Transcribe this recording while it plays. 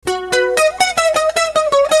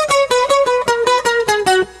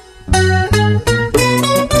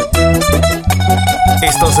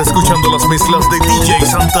Estás escuchando las mezclas de DJ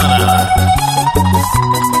Santana.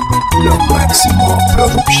 Lo máximo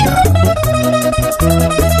Production.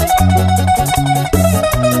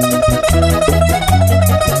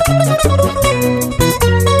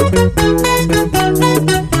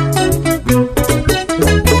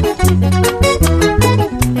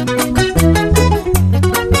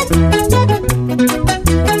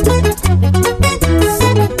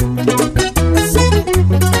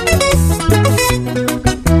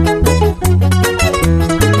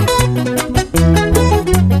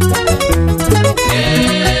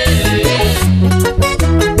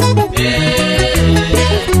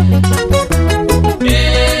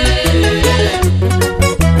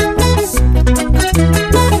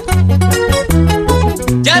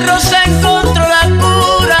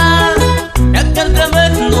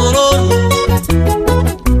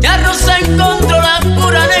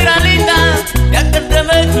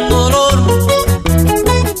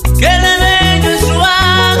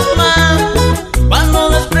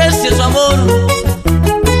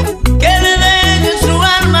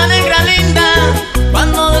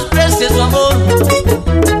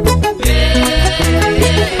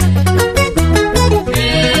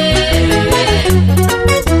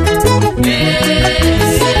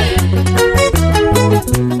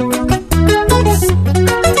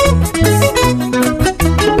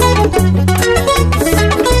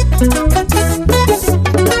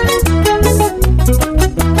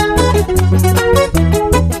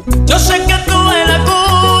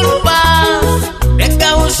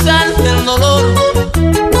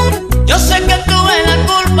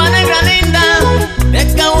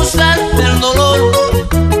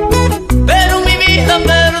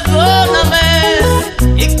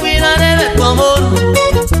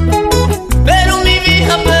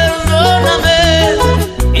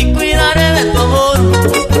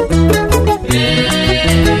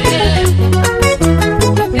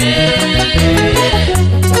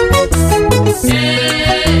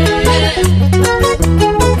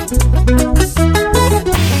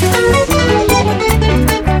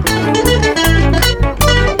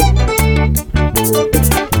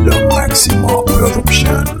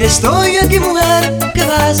 Estoy aquí, mujer, ¿qué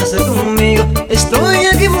vas a hacer conmigo? Estoy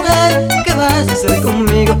aquí, mujer, ¿qué vas a hacer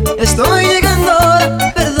conmigo? Estoy llegando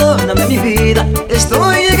ahora, perdóname mi vida.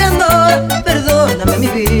 Estoy llegando ahora, perdóname mi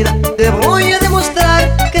vida. Te voy a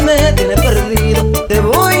demostrar que me tiene perdido. Te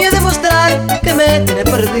voy a demostrar que me tiene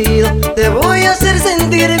perdido. Te voy a hacer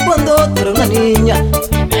sentir cuando tú eres una niña.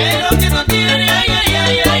 Pero que no tiene, ay, ay,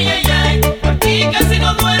 ay, ay, ay, ay. Por ti casi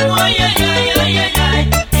no duermo, ay, ay, ay, ay, ay, ay.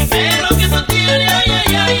 Pero que no tiene, ay,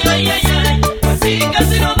 ay, ay, ay, ay, ay. Por ti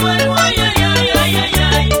casi no duermo, ay, ay, ay, ay, ay,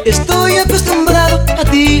 ay. Estoy acostumbrado a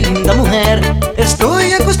ti, linda mujer.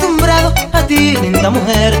 Estoy acostumbrado a ti, linda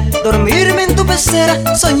mujer. Dormirme en tu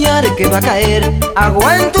pecera, soñar que va a caer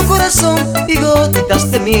agua en tu corazón y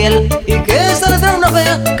gotitas de miel. Y que saldrá una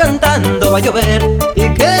abeja cantando va a llover. Y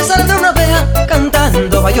que saldrá una abeja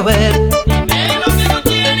cantando va a llover. Pero que no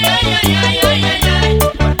tiene, ay, ay, ay, ay, ay, ay.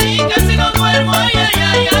 Por ti casi no duermo, ay, ay,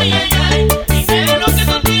 ay, ay, ay, ay. Pero que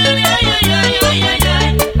no tiene, ay, ay, ay, ay, ay,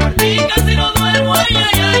 ay. Por ti casi no duermo, ay,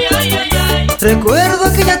 ay, ay, ay, ay, ay. Recuerdo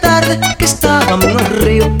aquella tarde que estábamos en el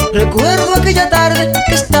río. Recuerdo aquella tarde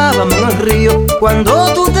que estábamos en el río.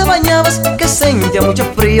 Cuando tú te bañabas, que sentía mucho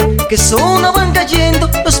frío. Que sonaban cayendo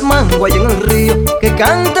los mangos en el río. Que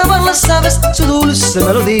cantaban las aves su dulce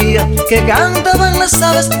melodía. Que cantaban las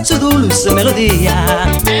aves su dulce melodía.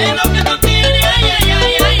 Pero que no tiene, ay, ay,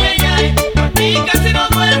 ay, ay, ay, ay. Por ti casi no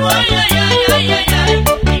duermo, ay, ay, ay, ay, ay,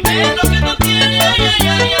 ay. Pero que no tiene, ay, ay,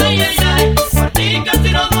 ay, ay, ay, ay. Por ti casi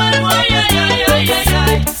no duermo, ay, ay, ay, ay, ay,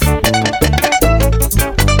 ay.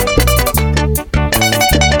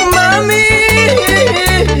 Mami,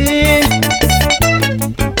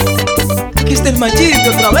 aquí está el machito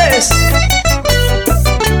otra vez.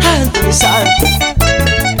 Anthony Santo.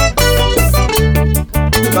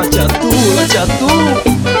 Bachatú, bachatú.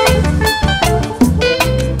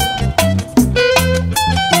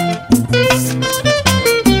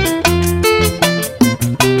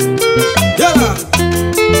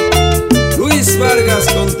 Luis Vargas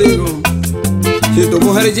contigo. Si tu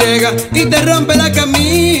mujer llega y te rompe la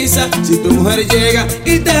camisa, si tu mujer llega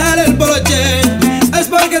y te jala el poloche, es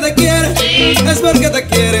porque te quiere, es porque te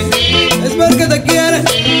quiere, es porque te quiere,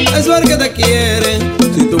 es porque te quiere.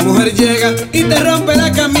 Si tu mujer llega y te rompe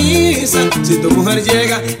la camisa, si tu mujer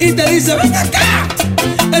llega y te dice ven acá,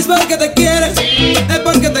 es porque te quiere, es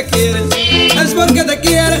porque te quiere, es porque te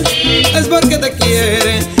quiere, es porque te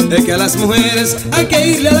quiere. Es que a las mujeres hay que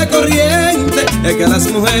irle a la corriente, es que a las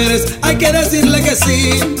mujeres hay que decirle que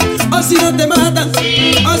sí. O si no te matan,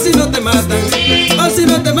 o si no te matan, o si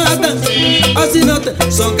no te matan, o si no te...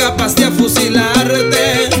 Son capaces de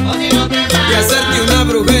fusilarte, de hacerte una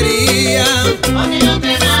brujería,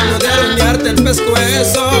 de arañarte el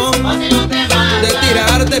pescuezo, de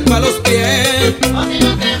tirarte pa' los pies.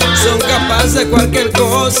 Son capaces de cualquier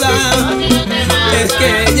cosa. Es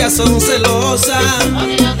que ellas son celosas,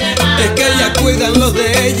 es que ellas cuidan lo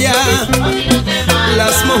de ellas.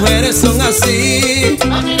 Las mujeres son así.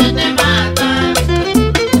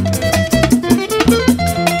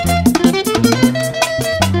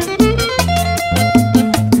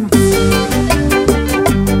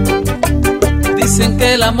 Dicen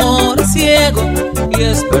que el amor es ciego y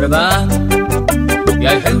es verdad. Y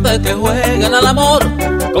hay gente que juega al amor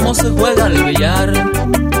como se juega al billar.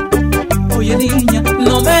 Oye niña,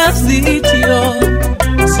 no me has dicho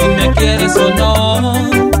si me quieres o no.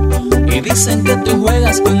 Y dicen que tú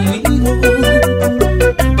juegas conmigo.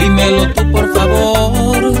 Dímelo tú por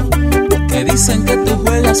favor, que dicen que tú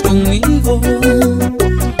juegas conmigo.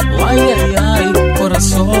 Oh, ay, ay, ay,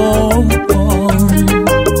 corazón.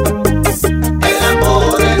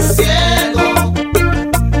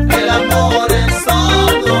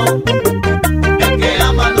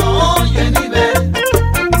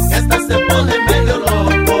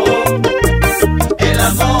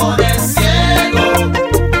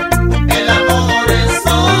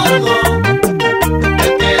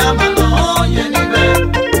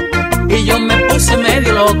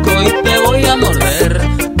 Y te voy a morder,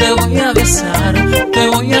 te voy a besar, te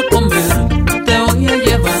voy a comer, te voy a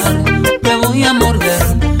llevar, te voy a morder,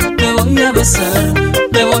 te voy a besar,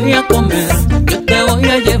 te voy a comer, yo te voy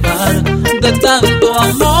a llevar. De tanto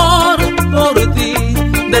amor por ti,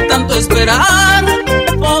 de tanto esperar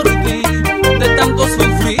por ti, de tanto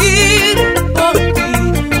sufrir por ti,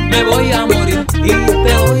 me voy a morir y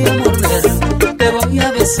te voy a morder, te voy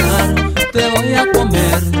a besar, te voy a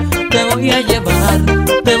comer, te voy a llevar,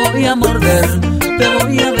 te voy a morder, te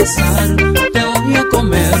voy a besar, te voy a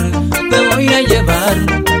comer, te voy a llevar.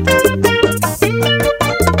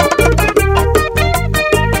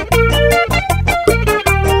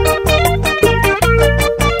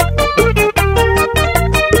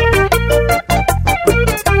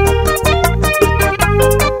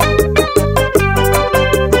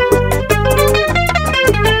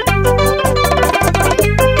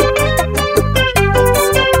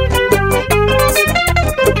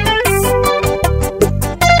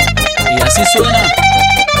 Así suena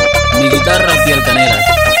mi guitarra piel canela.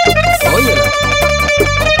 Óyela.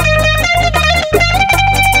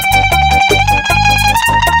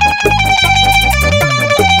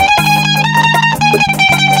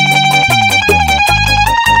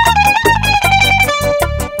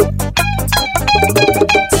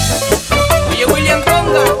 Oye William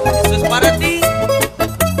Conga, eso es para ti.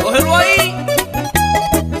 Cógelo ahí.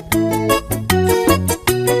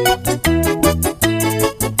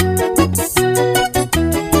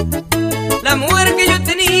 La mujer que yo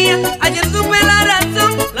tenía, ayer supe la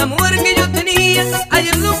razón. La mujer que yo tenía,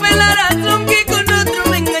 ayer supe la razón. Que con otro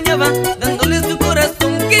me engañaba, dándole su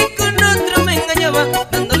corazón. Que con otro me engañaba,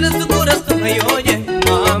 dándole su corazón. Ay, oye,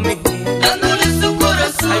 mami, dándole su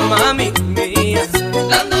corazón. Ay, mami mía,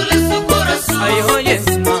 dándole su corazón. Ay, oye,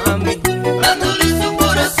 mami, dándole su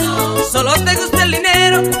corazón. Solo te gusta el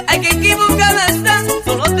dinero, ay, que equivocada está.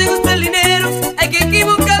 Solo te gusta el dinero, ay, que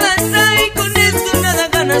equivocada está. Y con eso nada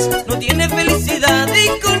ganas, no tiene felicidad.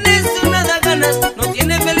 Y con eso nada ganas, no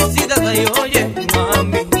tiene felicidad. Ay, oye,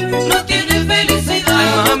 mami, no tiene felicidad. Ay,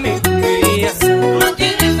 mami mía, no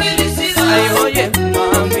tiene felicidad. Ay, oye,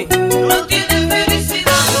 mami, no tiene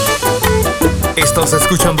felicidad. Estás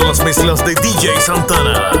escuchando las mezclas de DJ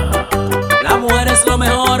Santana. La mujer es lo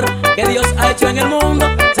mejor que Dios ha hecho en el mundo.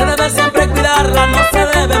 Se debe siempre cuidarla, no se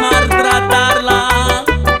debe maltratarla.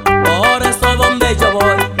 Por eso donde yo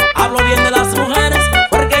voy, hablo bien de las mujeres,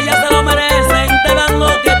 porque ellas se lo merecen, te dan lo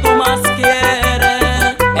que tú más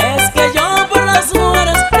quieres. Es que yo por las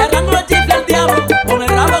mujeres le arranco la chifla al diablo, con el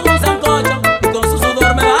rabo en un sancocho y con su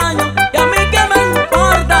sudor me baño. Y a mí que me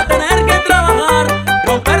importa tener que trabajar,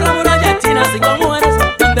 romper la muralla china sin con mujeres,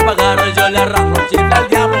 que han de pagar. Yo le arranco la chifla al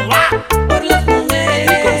diablo. Por las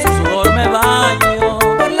mujeres, y con su sudor me baño.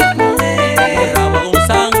 Por las mujeres, con el rabo en un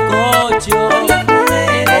sancocho. Por las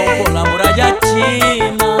mujeres, por la muralla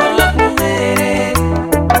china. Por las mujeres.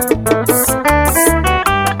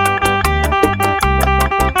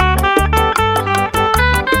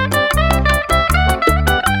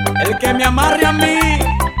 El que me amarre a mí